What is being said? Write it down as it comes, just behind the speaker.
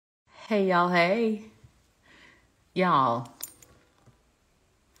Hey, y'all. Hey, y'all.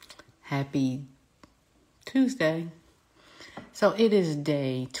 Happy Tuesday. So it is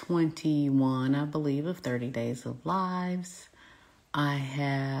day 21, I believe, of 30 Days of Lives. I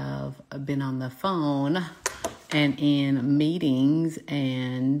have been on the phone and in meetings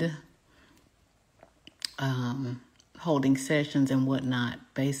and holding sessions and whatnot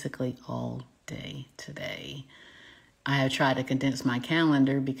basically all day today. I have tried to condense my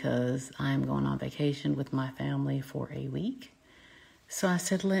calendar because I'm going on vacation with my family for a week. So I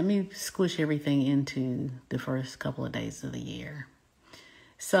said, let me squish everything into the first couple of days of the year.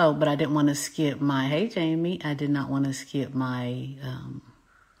 But I didn't want to skip hey Jamie, I did not want to skip my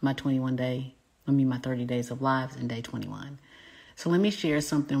 30 days of lives in day 21. So let me share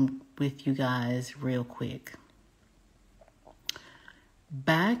something with you guys real quick.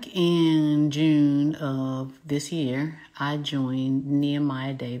 Back in June of this year, I joined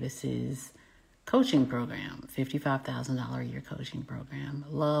Nehemiah Davis's coaching program, $55,000 a year coaching program.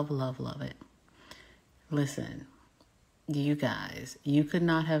 Love, love, love it. Listen, you guys, you could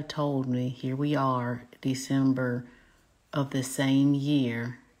not have told me, here we are, December of the same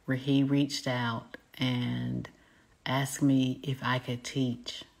year, where he reached out and asked me if I could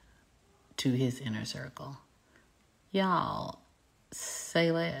teach to his inner circle. Y'all,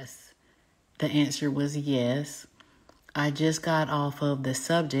 say less. The answer was yes. I just got off of the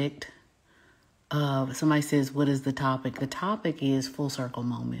subject of, somebody says, what is the topic? The topic is full circle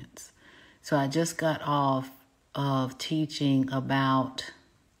moments. So I just got off of teaching about,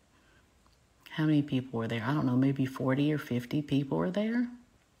 how many people were there? I don't know, maybe 40 or 50 people were there.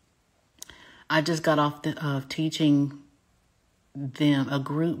 I just got off of teaching them, a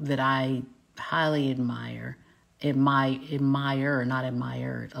group that I highly admire. Not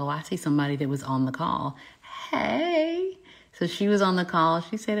admired. Oh, I see somebody that was on the call. Hey. So she was on the call.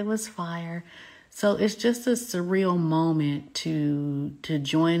 She said it was fire. So it's just a surreal moment to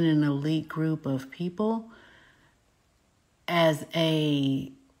join an elite group of people as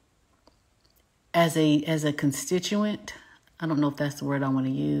a constituent. I don't know if that's the word I want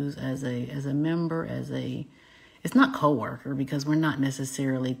to use, as a member, it's not coworker, because we're not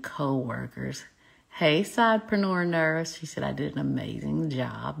necessarily coworkers. Hey, sidepreneur nurse. She said I did an amazing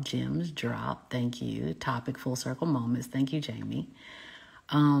job. Gems drop. Thank you. Topic full circle moments. Thank you, Jamie.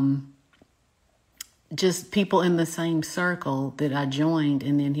 Just people in the same circle that I joined.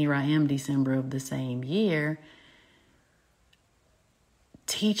 And then here I am, December of the same year,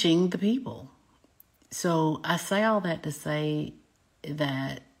 teaching the people. So I say all that to say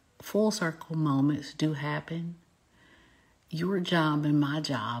that full circle moments do happen. Your job and my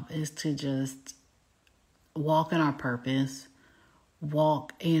job is to just walk in our purpose,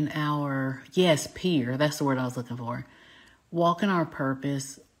 walk in our, peer, that's the word I was looking for. Walk in our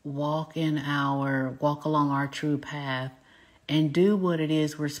purpose, walk along our true path, and do what it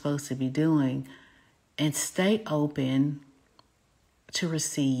is we're supposed to be doing, and stay open to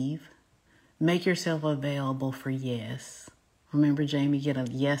receive. Make yourself available for yes. Remember, Jamie, get a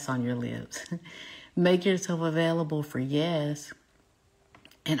yes on your lips. Make yourself available for yes,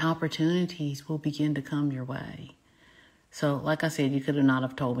 and opportunities will begin to come your way. So, like I said, you could have not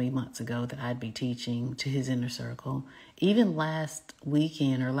have told me months ago that I'd be teaching to his inner circle. Even last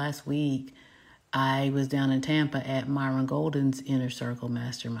week, I was down in Tampa at Myron Golden's Inner Circle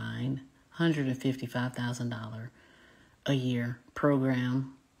Mastermind, $155,000 a year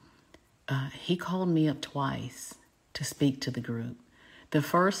program. He called me up twice to speak to the group. The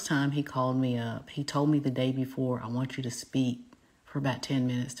first time he called me up, he told me the day before, I want you to speak for about 10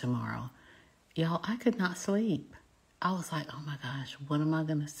 minutes tomorrow. Y'all, I could not sleep. I was like, oh my gosh, what am I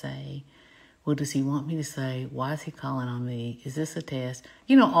going to say? What does he want me to say? Why is he calling on me? Is this a test?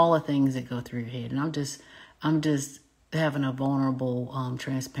 You know, all the things that go through your head. And I'm just having a vulnerable,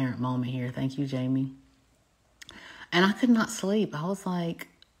 transparent moment here. Thank you, Jamie. And I could not sleep. I was like,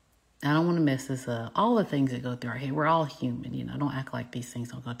 I don't want to mess this up. All the things that go through our head. We're all human, don't act like these things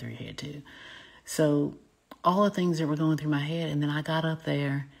don't go through your head too. So all the things that were going through my head. And then I got up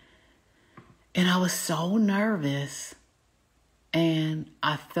there and I was so nervous, and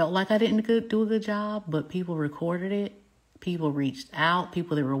I felt like I didn't do a good job, but people recorded it. People reached out,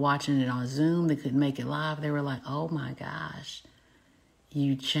 people that were watching it on Zoom, they couldn't make it live. They were like, oh my gosh,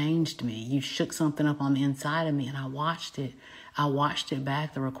 you changed me. You shook something up on the inside of me. And I watched it. I watched it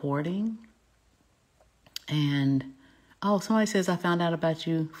back, the recording. And, somebody says, I found out about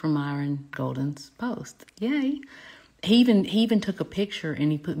you from Myron Golden's post. Yay. He even took a picture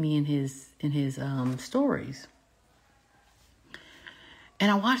and he put me in his stories.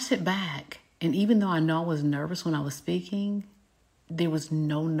 And I watched it back. And even though I know I was nervous when I was speaking, there was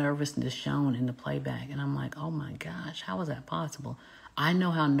no nervousness shown in the playback. And I'm like, oh my gosh, how was that possible? I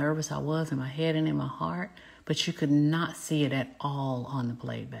know how nervous I was in my head and in my heart, but you could not see it at all on the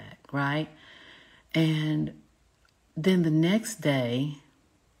playback, right? And then the next day,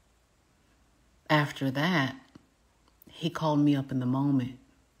 after that, he called me up in the moment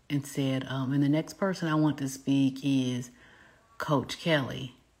and said, and the next person I want to speak is Coach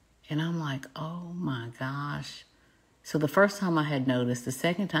Kelly. And I'm like, oh my gosh. So the first time I had noticed, the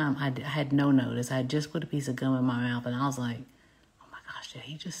second time I had no notice. I had just put a piece of gum in my mouth and I was like, oh my gosh, did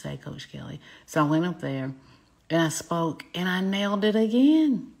he just say Coach Kelly? So I went up there and I spoke and I nailed it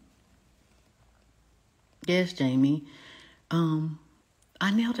again. Yes, Jamie.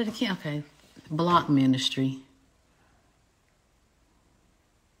 I nailed it again. Okay. Block ministry.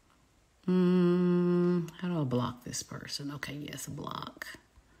 How do I block this person? Okay, yes, block.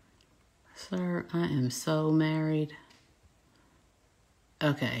 Sir, I am so married.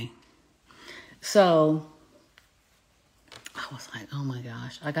 Okay. So I was like, oh my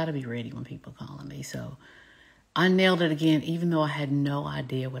gosh, I got to be ready when people calling me. So I nailed it again, even though I had no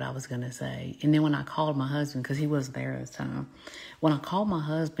idea what I was going to say. And then when I called my husband, because he wasn't there at the time, when I called my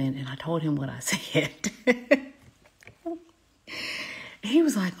husband and I told him what I said, he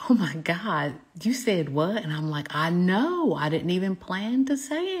was like, oh my God, you said what? And I'm like, I know. I didn't even plan to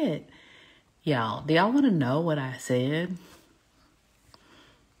say it. Y'all, do y'all want to know what I said?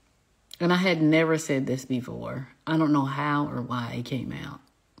 And I had never said this before. I don't know how or why it came out.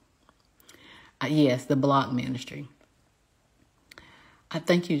 Yes, the block ministry. I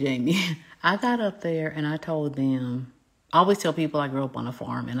thank you, Jamie. I got up there and I told them, I always tell people I grew up on a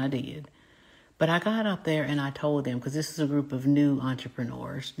farm, and I did. But I got up there and I told them, because this is a group of new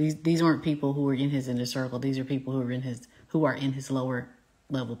entrepreneurs. These aren't people who are in his inner circle. These are people who are in his lower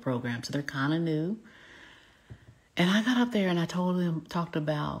level program. So they're kind of new. And I got up there and I talked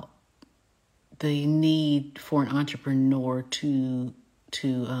about the need for an entrepreneur to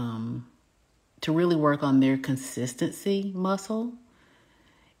really work on their consistency muscle.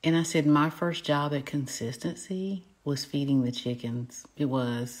 And I said, my first job at consistency was feeding the chickens. It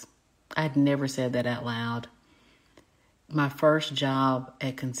was. I'd never said that out loud. My first job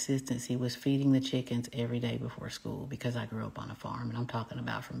at consistency was feeding the chickens every day before school, because I grew up on a farm. And I'm talking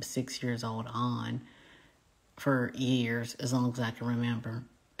about from 6 years old on, for years, as long as I can remember.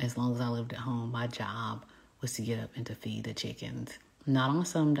 As long as I lived at home, my job was to get up and to feed the chickens. Not on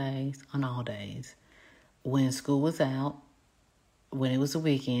some days, on all days. When school was out, when it was the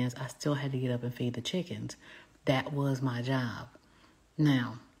weekends, I still had to get up and feed the chickens. That was my job.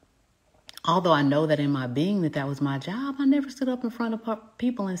 Now, although I know that in my being that was my job, I never stood up in front of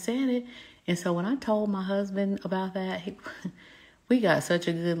people and said it. And so when I told my husband about that, we got such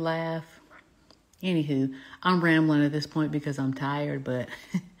a good laugh. Anywho, I'm rambling at this point because I'm tired, but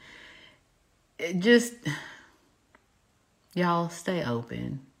just, y'all, stay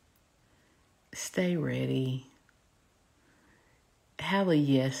open. Stay ready. Have a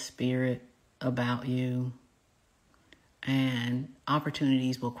yes spirit about you. And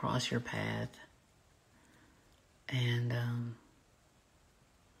opportunities will cross your path. And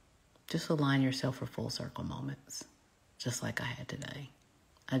just align yourself for full circle moments, just like I had today.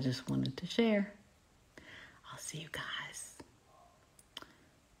 I just wanted to share. I'll see you guys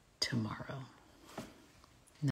tomorrow.